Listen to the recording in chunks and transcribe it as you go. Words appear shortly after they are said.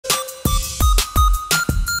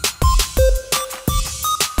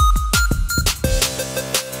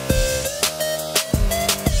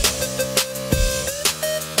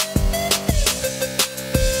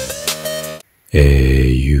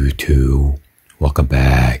Hey YouTube, welcome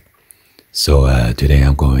back. So today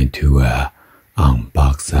I'm going to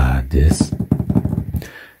unbox this.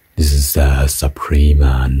 This is Supreme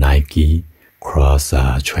Nike Cross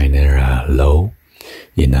Trainer Low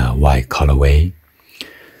in a white colorway.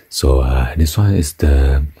 So this one is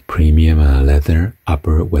the premium leather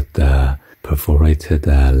upper with the perforated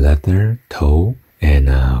leather toe and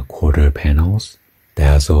quarter panels.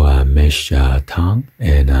 There's also a mesh tongue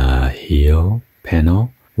and a heel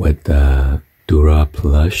panel with the Dura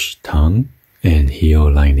plush tongue and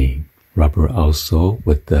heel lining. Rubber also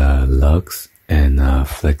with the lugs and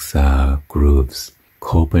flex grooves.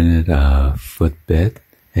 Copened footbed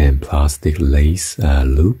and plastic lace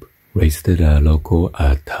loop. Raised logo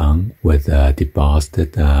tongue with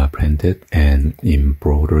debossed printed and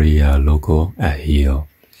embroidery logo at heel.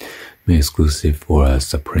 Made exclusive for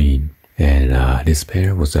Supreme. And this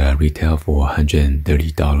pair was retail for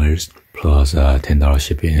 $130 plus $10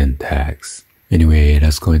 shipping and tax. Anyway,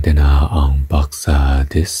 let's go ahead and unbox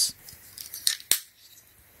this.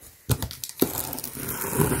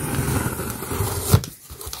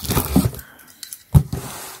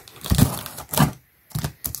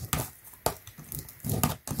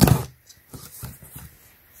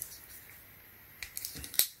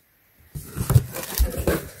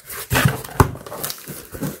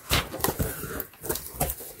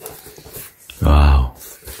 Wow,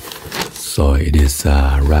 so it is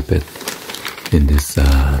wrapped in this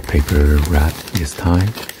paper wrap this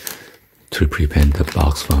time to prevent the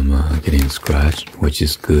box from getting scratched, which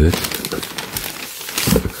is good.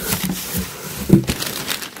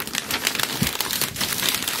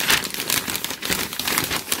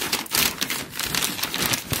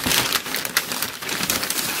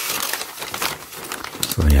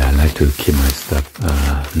 So yeah, I like to keep my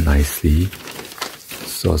stuff nicely.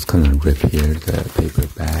 So it's gonna rip here, the paper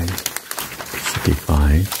bag should be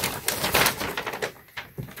fine.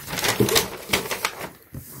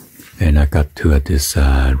 And I got two of this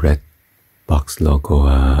red box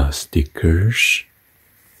logo stickers.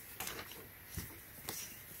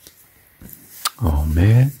 Oh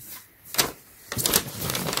man.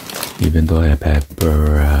 Even though I have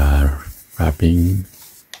paper wrapping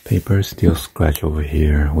paper, still scratch over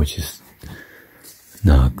here, which is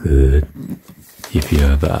not good. If you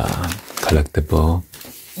have a collectible,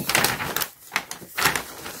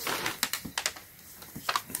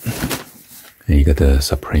 and you got the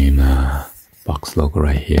Supreme box logo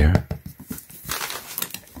right here.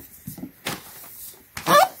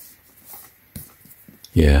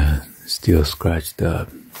 Yeah, still scratched up.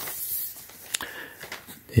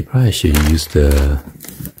 They probably should use the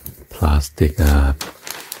plastic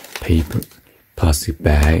plastic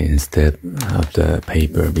bag instead of the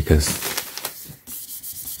paper, because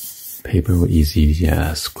paper will easily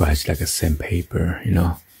scratch like a sandpaper, you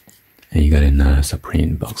know. And you got a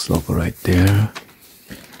Supreme box logo right there.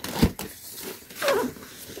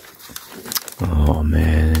 Oh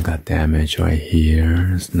man, got damage right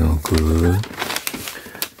here. It's no good.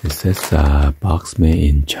 It says box made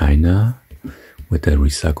in China with the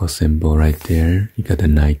recycle symbol right there. You got the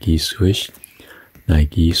Nike swoosh, and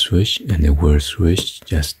the word swoosh.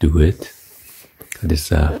 Just do it. Got this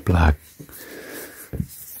black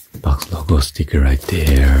box logo sticker right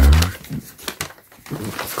there.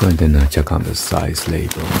 Let's go ahead and check on the size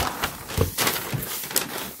label.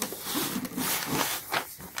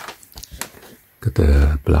 Got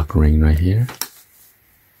the black ring right here.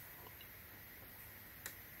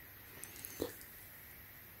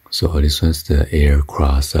 So this one's the Air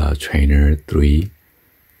Cross Trainer 3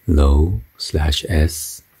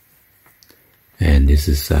 Low/S, and this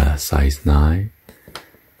is size 9.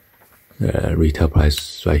 Retail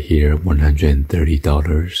price right here,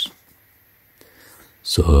 $130.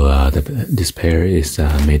 So this pair is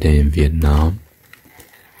made in Vietnam.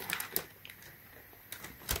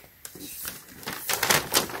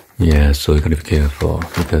 Yeah, so you gotta be careful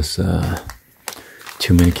because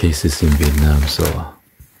too many cases in Vietnam. So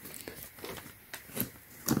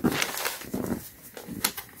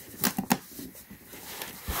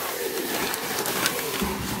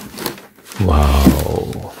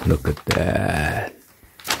wow, look at that.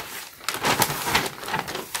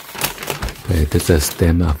 Okay, there's a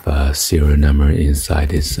stamp of a serial number inside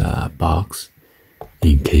this box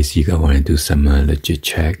in case you want to do some legit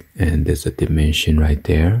check, and there's a dimension right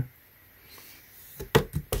there.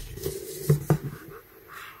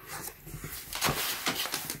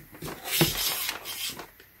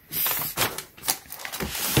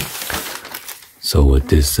 So with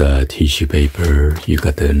this tissue paper, you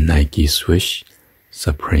got the Nike swoosh,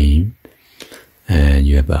 Supreme, And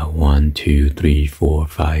you have about 1, 2, 3, 4,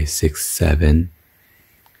 5, 6, 7,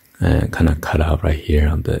 and kind of cut out right here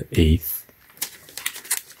on the 8th.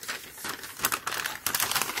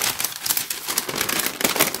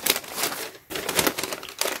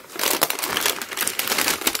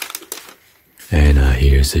 And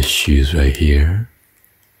here's the shoes right here.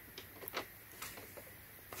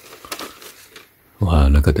 Wow,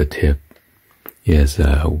 look at the tip. It's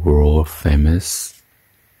world famous.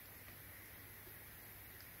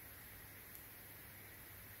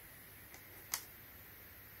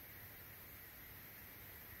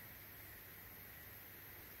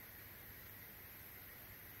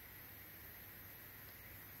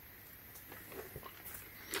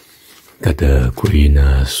 Got the green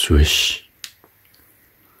swoosh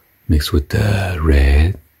mixed with the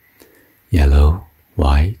red, yellow,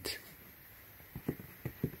 white.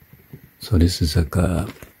 So this is like a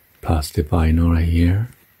plastic vinyl right here.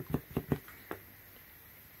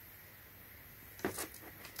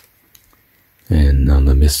 And on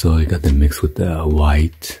the midsole, you got the mix with the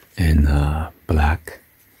white and black.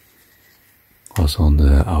 Also on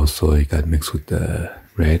the outsole, you got mixed with the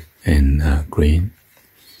red and green.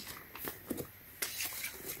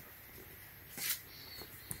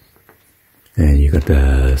 And you got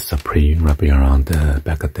the Supreme wrapping around the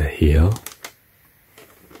back of the heel.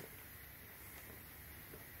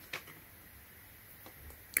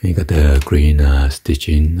 You got the green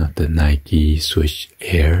stitching of the Nike Swoosh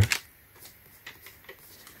Air.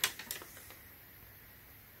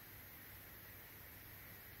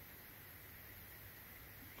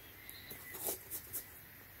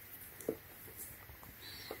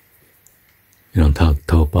 And on top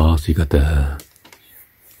toe balls, you got the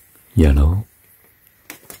yellow.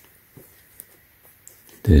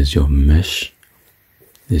 There's your mesh.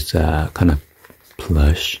 It's kind of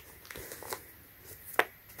plush.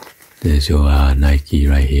 There's your Nike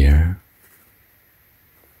right here.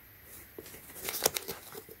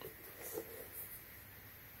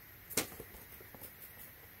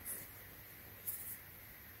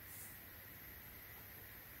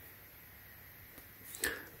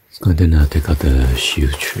 Let's go ahead and take out the shoe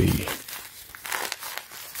tree.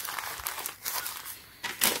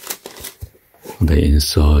 On the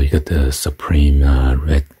insole, you got the Supreme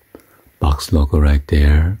red box logo right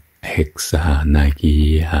there. X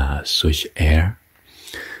Nike Swoosh Air.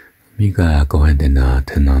 We gotta go ahead and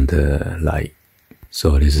turn on the light.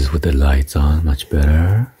 So this is with the lights on, much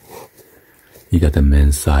better. You got the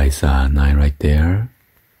men's size 9 right there.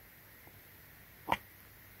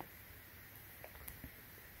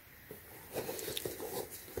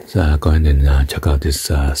 So go ahead and check out this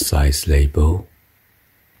size label.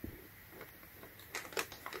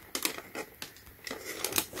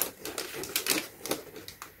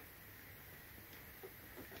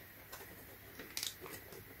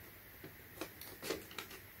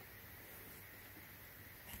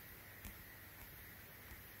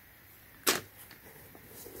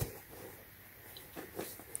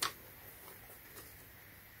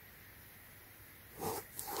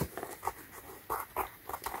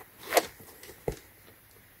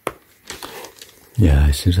 Yeah,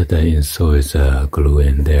 it seems that the insole is glue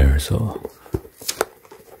in there, so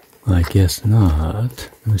I guess not.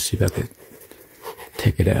 Let me see if I can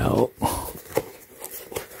take it out.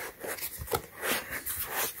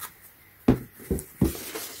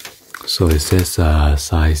 So it says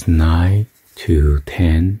size 9 to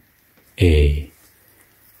 10A.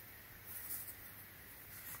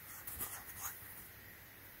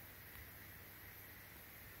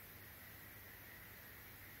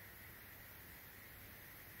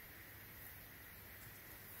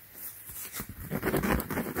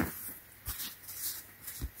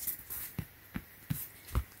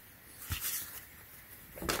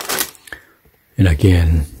 And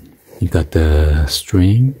again, you got the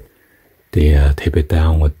string. They tape it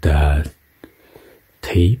down with the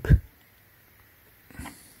tape.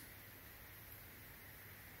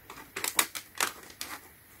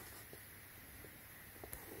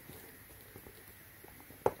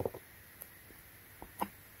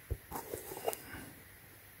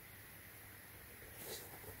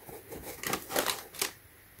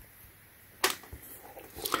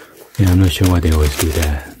 Yeah, I'm not sure why they always do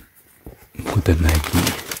that with the Nike.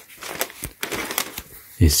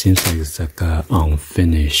 It seems like it's like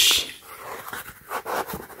unfinished.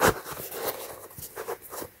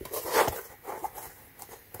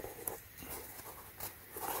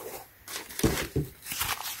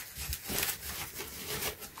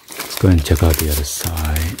 Let's go and check out the other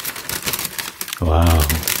side. Wow.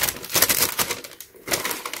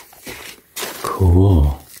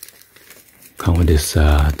 Cool. Come with this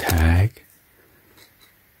tag.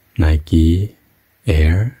 Nike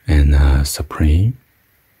Air and Supreme.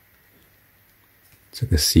 这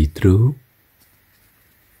个 see-through.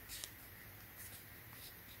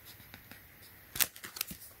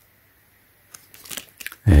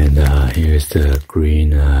 And here's the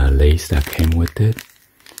green lace that came with it.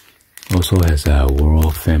 Also has a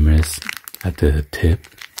world famous at the tip.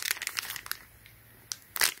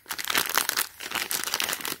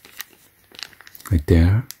 Right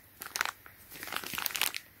there.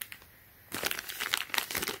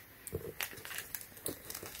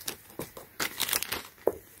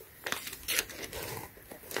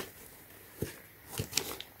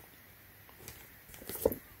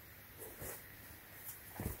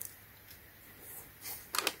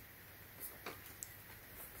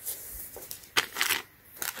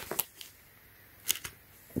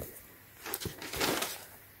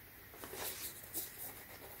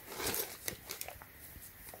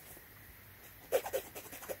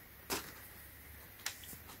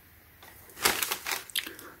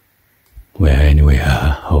 Well, anyway,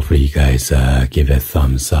 hopefully you guys give it a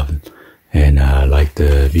thumbs up and like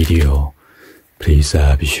the video. Please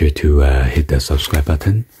be sure to hit the subscribe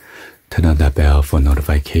button, turn on that bell for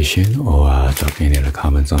notification, or drop any other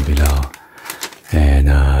comments on below. And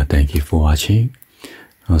thank you for watching.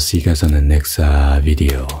 I'll see you guys on the next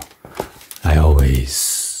video.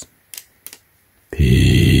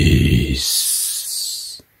 Peace.